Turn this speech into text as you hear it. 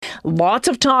Lots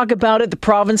of talk about it. The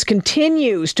province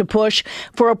continues to push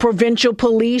for a provincial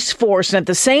police force. And at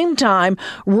the same time,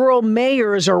 rural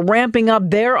mayors are ramping up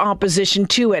their opposition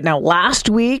to it. Now, last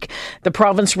week, the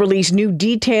province released new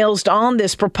details on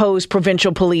this proposed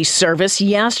provincial police service.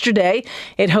 Yesterday,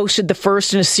 it hosted the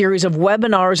first in a series of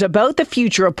webinars about the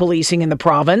future of policing in the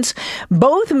province.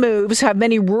 Both moves have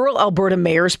many rural Alberta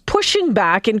mayors pushing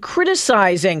back and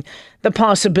criticizing the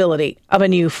possibility of a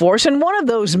new force. And one of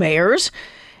those mayors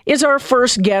is our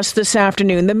first guest this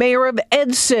afternoon, the mayor of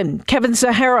Edson, Kevin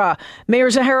Zahara.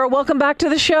 Mayor Zahara, welcome back to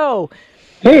the show.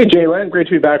 Hey, Jaylen. Great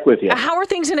to be back with you. How are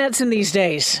things in Edson these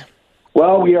days?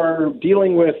 Well, we are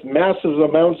dealing with massive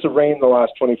amounts of rain the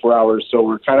last 24 hours, so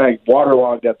we're kind of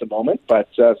waterlogged at the moment, but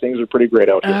things are pretty great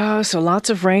out here. Oh, so lots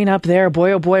of rain up there.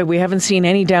 Boy, oh boy, we haven't seen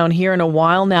any down here in a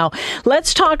while now.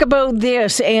 Let's talk about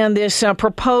this and this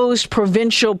proposed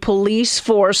provincial police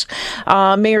force.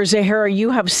 Mayor Zahara,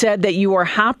 you have said that you are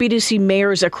happy to see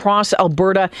mayors across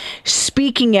Alberta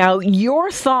speaking out.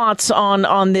 Your thoughts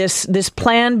on this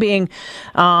plan being,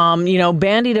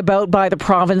 bandied about by the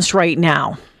province right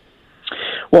now?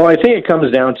 Well, I think it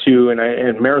comes down to,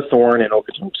 and Mayor Thorne and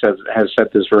Okotoks has said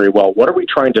this very well, what are we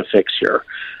trying to fix here?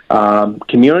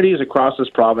 Communities across this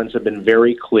province have been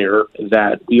very clear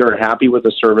that we are happy with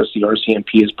the service the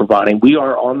RCMP is providing. We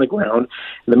are on the ground.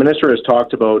 The minister has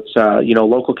talked about,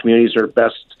 local communities are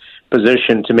best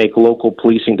positioned to make local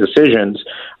policing decisions.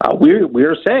 We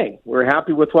are saying we're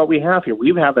happy with what we have here.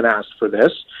 We haven't asked for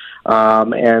this.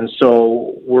 And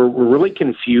so we're really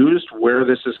confused where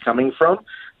this is coming from.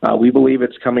 We believe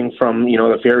it's coming from,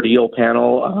 the Fair Deal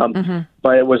panel,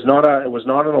 but it was not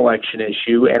an election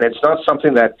issue, and it's not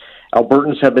something that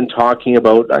Albertans have been talking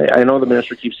about. I know the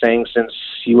minister keeps saying since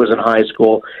he was in high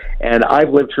school, and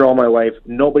I've lived here all my life.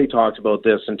 Nobody talked about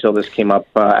this until this came up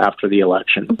after the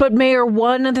election. But Mayor,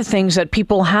 one of the things that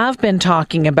people have been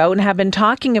talking about and have been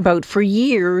talking about for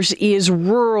years is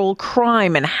rural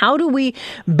crime, and how do we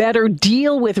better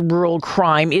deal with rural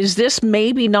crime? Is this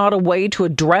maybe not a way to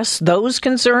address those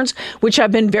concerns, which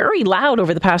have been very loud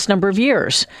over the past number of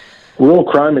years? Rural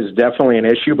crime is definitely an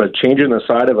issue, but changing the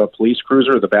side of a police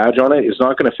cruiser or the badge on it is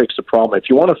not going to fix the problem. If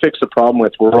you want to fix the problem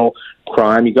with rural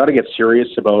crime, you got to get serious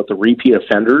about the repeat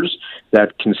offenders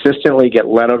that consistently get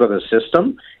let out of the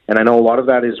system. And I know a lot of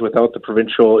that is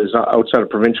outside of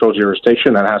provincial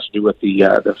jurisdiction. That has to do with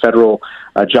the federal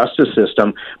justice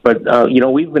system. But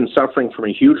we've been suffering from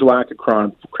a huge lack of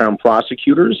crown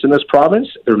prosecutors in this province.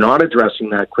 They're not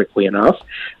addressing that quickly enough.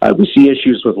 We see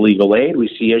issues with legal aid. We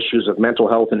see issues of mental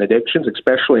health and addictions,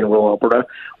 especially in rural Alberta,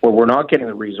 where we're not getting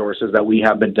the resources that we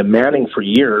have been demanding for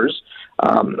years.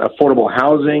 Affordable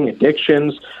housing,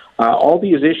 addictions, all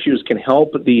these issues can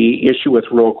help the issue with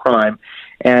rural crime.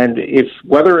 And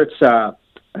whether it's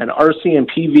an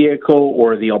RCMP vehicle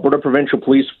or the Alberta Provincial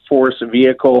Police Force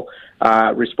vehicle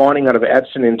responding out of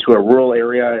Edson into a rural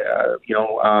area,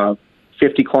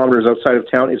 50 kilometers outside of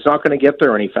town, it's not going to get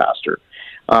there any faster.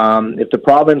 If the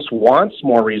province wants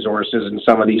more resources in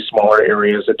some of these smaller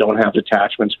areas that don't have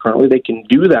detachments currently, they can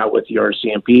do that with the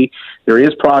RCMP. There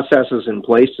is processes in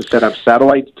place to set up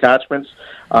satellite detachments.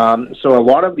 So a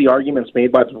lot of the arguments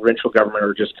made by the provincial government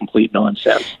are just complete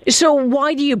nonsense. So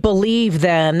why do you believe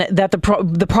then that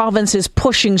the province is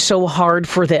pushing so hard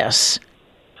for this?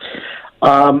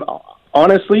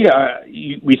 Honestly,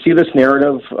 we see this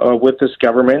narrative with this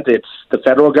government. It's the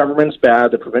federal government's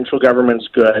bad, the provincial government's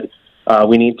good.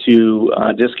 We need to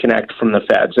disconnect from the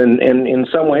feds. And in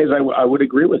some ways, I would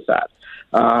agree with that.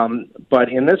 But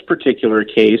in this particular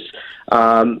case,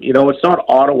 it's not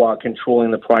Ottawa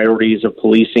controlling the priorities of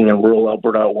policing in rural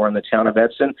Alberta or in the town of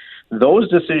Edson. Those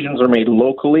decisions are made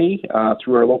locally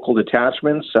through our local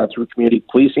detachments, through community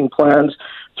policing plans,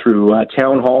 through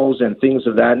town halls and things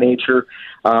of that nature.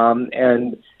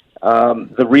 The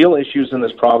real issues in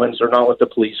this province are not with the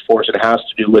police force. It has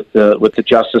to do with the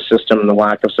justice system and the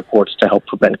lack of supports to help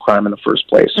prevent crime in the first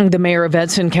place. The mayor of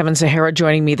Edson, Kevin Zahara,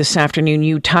 joining me this afternoon.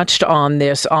 You touched on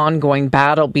this ongoing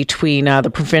battle between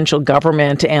the provincial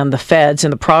government and the feds,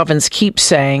 and the province keeps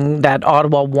saying that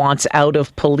Ottawa wants out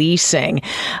of policing.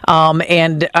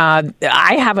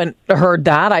 I haven't heard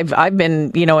that. I've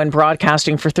been, in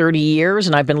broadcasting for 30 years,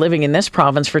 and I've been living in this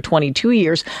province for 22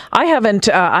 years. I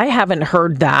haven't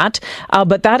heard that.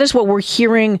 But that is what we're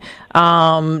hearing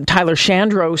Tyler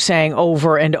Shandro saying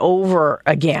over and over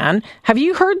again. Have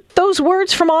you heard those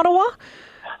words from Ottawa?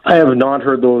 I have not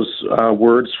heard those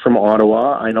words from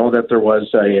Ottawa. I know that there was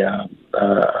a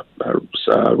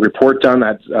report done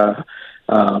that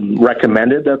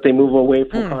recommended that they move away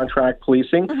from contract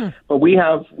policing. But we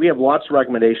have lots of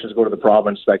recommendations to go to the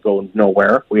province that go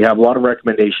nowhere. We have a lot of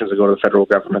recommendations that go to the federal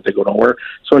government that go nowhere.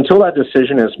 So until that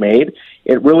decision is made,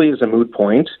 it really is a moot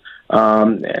point.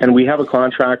 And we have a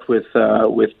contract with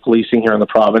policing here in the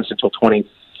province until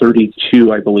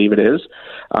 2032, I believe it is.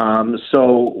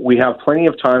 So we have plenty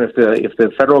of time. If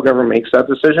the federal government makes that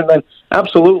decision, then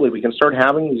absolutely we can start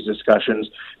having these discussions.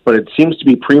 But it seems to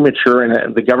be premature,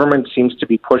 and the government seems to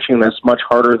be pushing this much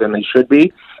harder than they should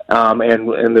be.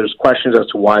 And there's questions as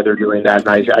to why they're doing that, and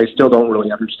I still don't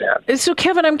really understand. So,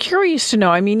 Kevin, I'm curious to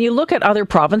know. I mean, you look at other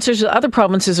provinces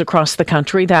across the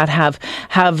country that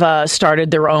have started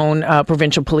their own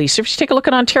provincial police. If you take a look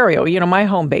at Ontario, my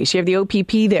home base, you have the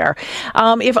OPP there.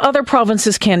 If other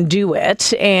provinces can do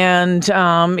it and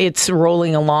it's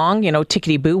rolling along,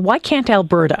 tickety-boo, why can't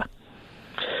Alberta?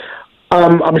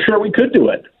 I'm sure we could do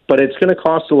it, but it's going to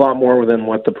cost a lot more than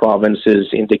what the province is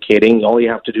indicating. All you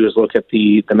have to do is look at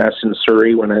the mess in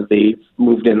Surrey when they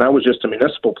moved in. That was just a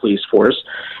municipal police force.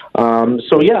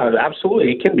 So, yeah,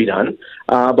 absolutely, it can be done.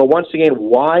 But once again,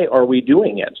 why are we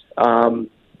doing it?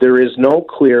 There is no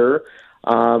clear,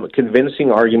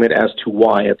 convincing argument as to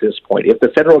why at this point. If the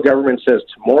federal government says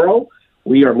tomorrow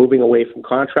we are moving away from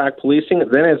contract policing,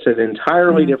 then it's an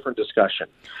entirely different discussion.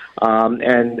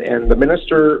 And the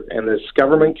minister and this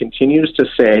government continues to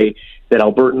say that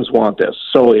Albertans want this.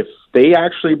 So if they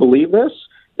actually believe this,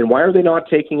 then why are they not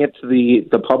taking it to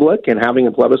the public and having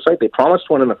a plebiscite? They promised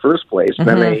one in the first place, and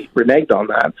then they reneged on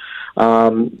that.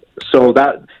 So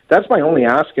that's my only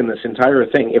ask in this entire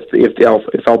thing. If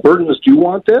Albertans do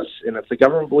want this, and if the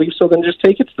government believes so, then just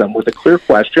take it to them with a clear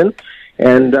question,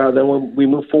 and then we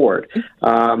move forward.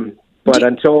 But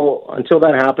until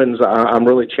that happens, I'm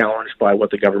really challenged by what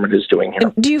the government is doing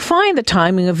here. Do you find the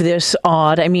timing of this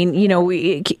odd? I mean,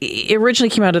 it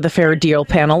originally came out of the Fair Deal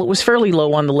panel. It was fairly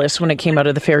low on the list when it came out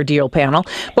of the Fair Deal panel.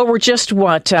 But we're just,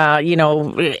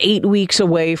 8 weeks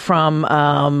away from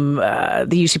the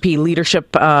UCP leadership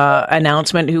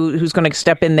announcement, who's going to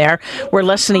step in there. We're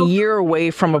less than a year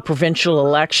away from a provincial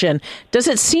election. Does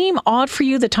it seem odd for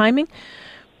you, the timing?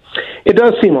 It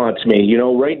does seem odd to me.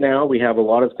 Right now we have a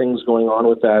lot of things going on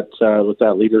with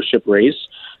that leadership race.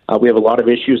 We have a lot of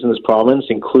issues in this province,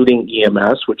 including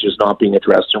EMS, which is not being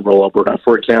addressed in rural Alberta.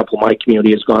 For example, my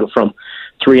community has gone from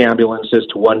 3 ambulances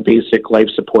to 1 basic life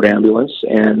support ambulance,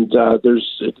 and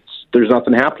there's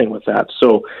nothing happening with that.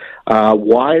 So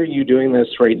why are you doing this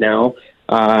right now?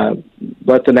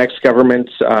 Let the next government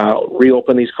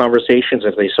reopen these conversations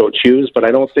if they so choose, but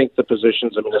I don't think the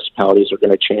positions of municipalities are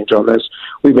going to change on this.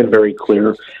 We've been very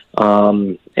clear,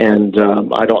 and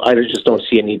I just don't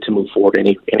see a need to move forward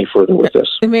any further with this.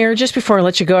 Mayor, just before I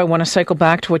let you go, I want to cycle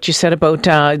back to what you said about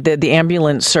the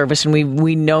ambulance service, and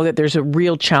we know that there's a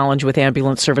real challenge with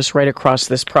ambulance service right across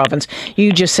this province.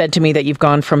 You just said to me that you've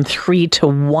gone from 3 to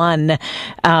 1.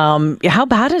 How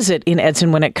bad is it in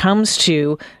Edson when it comes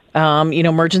to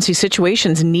emergency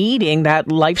situations needing that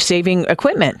life-saving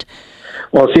equipment?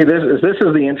 Well, see, this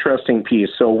is the interesting piece.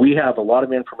 So we have a lot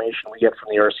of information we get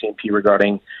from the RCMP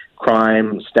regarding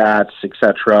crime, stats,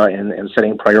 etc., and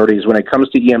setting priorities. When it comes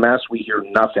to EMS, we hear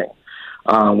nothing.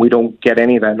 We don't get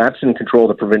any of that, and that's in control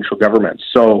of the provincial government.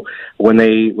 So when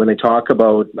they talk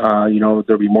about,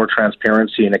 there'll be more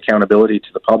transparency and accountability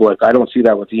to the public, I don't see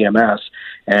that with EMS.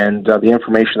 And the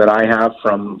information that I have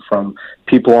from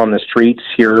people on the streets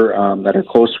here that are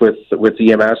close with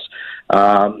EMS,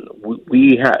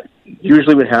 we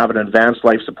usually would have an advanced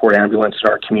life support ambulance in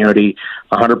our community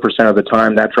 100% of the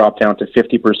time. That dropped down to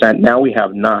 50%. Now we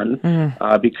have none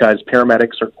because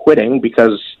paramedics are quitting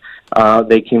because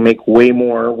they can make way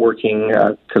more working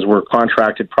because we're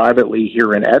contracted privately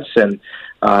here in Edson.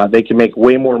 They can make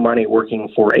way more money working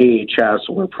for AHS,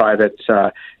 or a private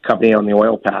company on the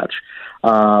oil patch.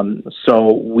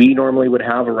 So we normally would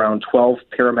have around 12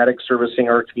 paramedics servicing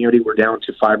our community. We're down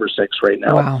to 5 or 6 right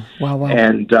now. Wow.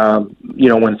 And,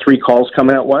 when 3 calls come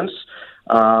in at once,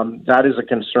 that is a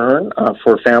concern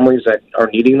for families that are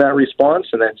needing that response,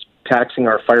 and that's taxing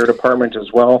our fire department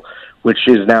as well, which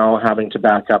is now having to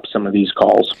back up some of these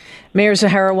calls. Mayor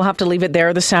Zahara, we'll have to leave it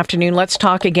there this afternoon. Let's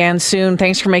talk again soon.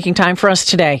 Thanks for making time for us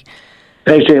today.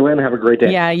 Thanks, Jalen. Have a great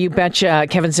day. Yeah, you betcha.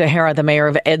 Kevin Zahara, the mayor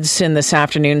of Edson, this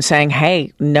afternoon saying,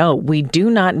 hey, no, we do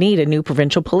not need a new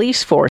provincial police force.